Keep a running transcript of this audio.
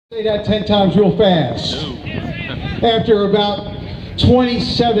Say that 10 times real fast. After about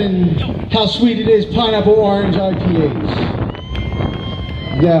 27 How Sweet It Is Pineapple Orange IPAs.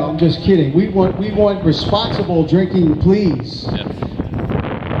 Yeah, I'm just kidding. We want responsible drinking, please.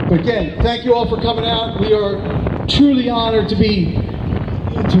 But again, thank you all for coming out. We are truly honored to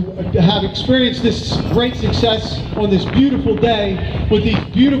have experienced this great success on this beautiful day with these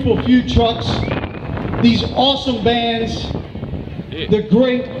beautiful food trucks, these awesome bands, the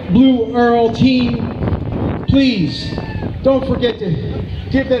great Blue Earl team. Please don't forget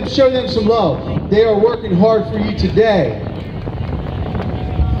to show them some love. They are working hard for you today.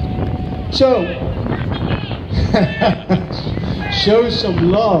 So, show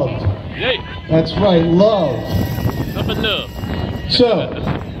some love. That's right, love. Nothing love. So,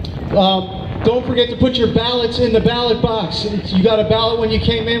 don't forget to put your ballots in the ballot box. You got a ballot when you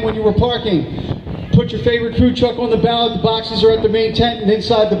came in, when you were parking. Put your favorite food truck on the ballot. The boxes are at the main tent and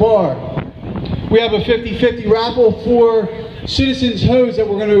inside the bar. We have a 50-50 raffle for Citizens Hose that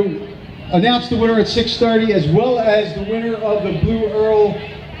we're going to announce the winner at 6:30, as well as the winner of the Blue Earl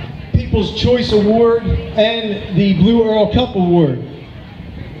People's Choice Award and the Blue Earl Cup Award.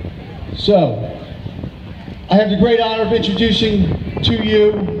 So, I have the great honor of introducing to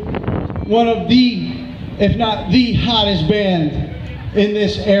you one of the, if not the hottest band in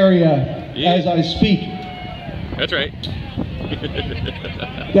this area as I speak. That's right.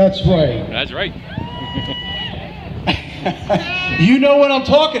 That's right. That's right. You know what I'm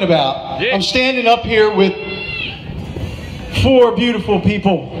talking about. Yeah. I'm standing up here with 4 beautiful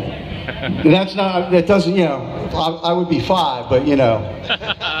people. That's not, that doesn't, you know, I would be 5, but you know.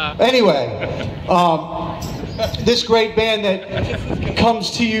 Anyway, this great band that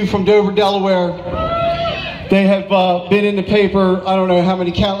comes to you from Dover, Delaware. They have been in the paper, I don't know how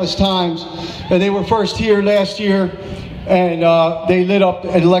many countless times. And they were first here last year, and they lit up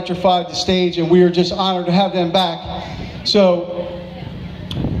and electrified the stage, and we are just honored to have them back. So,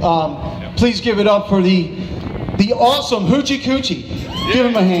 please give it up for the awesome Hoochi Coochi. Give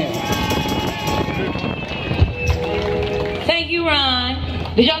him a hand. Thank you, Ron.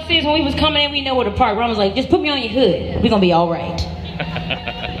 Did y'all see us when we was coming in? We know where to park. Ron was like, just put me on your hood. We're gonna be all right.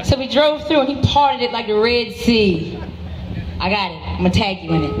 So we drove through and he parted it like the Red Sea. I got it. I'm gonna tag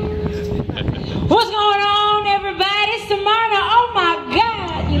you in it. What's going on, everybody? Smyrna, oh my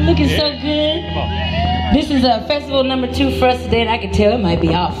God, you're looking so good. This is festival number 2 for us today, and I can tell it might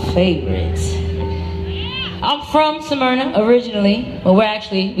be our favorites. I'm from Smyrna originally, but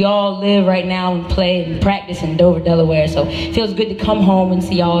we all live right now and play and practice in Dover, Delaware. So it feels good to come home and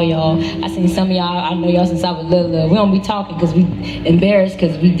see all y'all. I seen some of y'all, I know y'all since I was little. We don't be talking because we embarrassed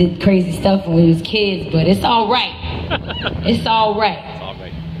because we did crazy stuff when we was kids, but it's all right. It's all right. It's all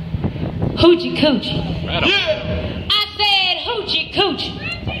right. Hoochi Coochi. Right on. Yeah. I said Hoochi Coochi.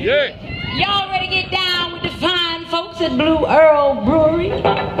 Yeah. Y'all ready to get down with the fine folks at Blue Earl Brewery?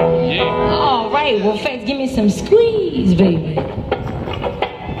 Yeah. All right, well, folks, give me some squeeze, baby.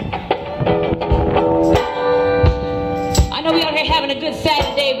 I know we out here having a good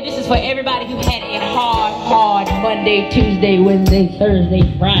Saturday, but this is for everybody who had a hard Monday, Tuesday, Wednesday,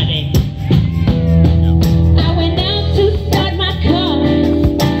 Thursday, Friday. I went out to start my car,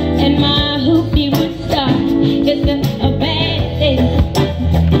 and my hoopty would start. It's a bad day.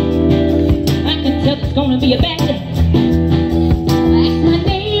 It's gonna be a bad day. Asked my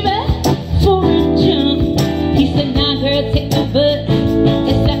neighbor for a jump. He said, nah, girl, take the bus.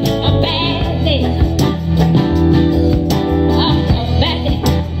 It's a bad day. A bad day.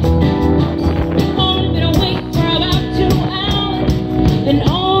 Only been awake for about 2 hours, and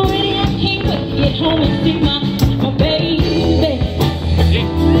already I can't wait to get home and see my baby.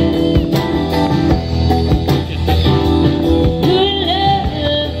 Good love.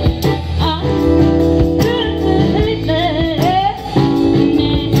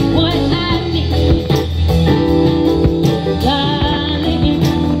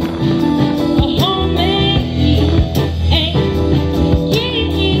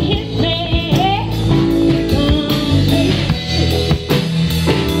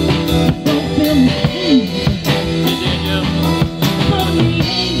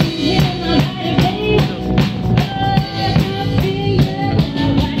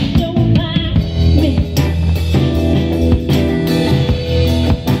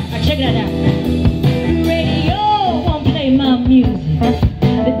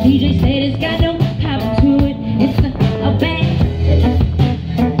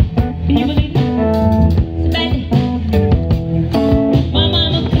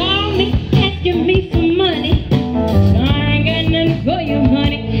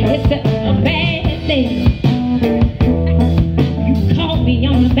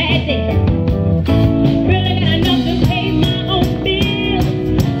 bad day. Really got enough to pay my own bills.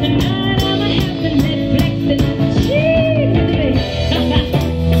 Tonight I'ma have to Netflix and chill.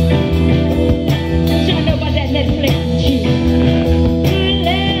 Y'all know about that Netflix and chill. Good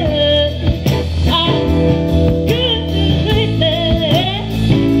love, oh, good love.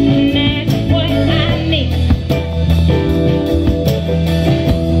 That's what I need.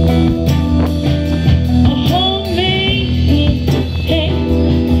 A homemade, hey,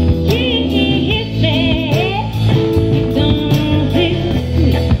 kiss me. Don't feel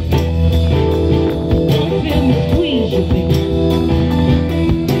me. Don't feel me squeeze you, baby.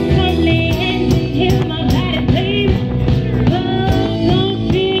 Come lay hands and heal my body, baby. Don't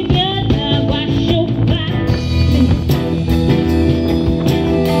feel your love, wash your body.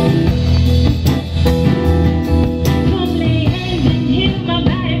 Come lay hands and heal my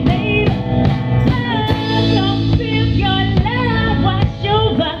body, baby. Don't feel your love, wash your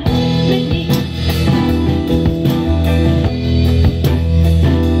body.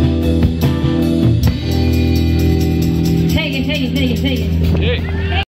 Take it. Yeah.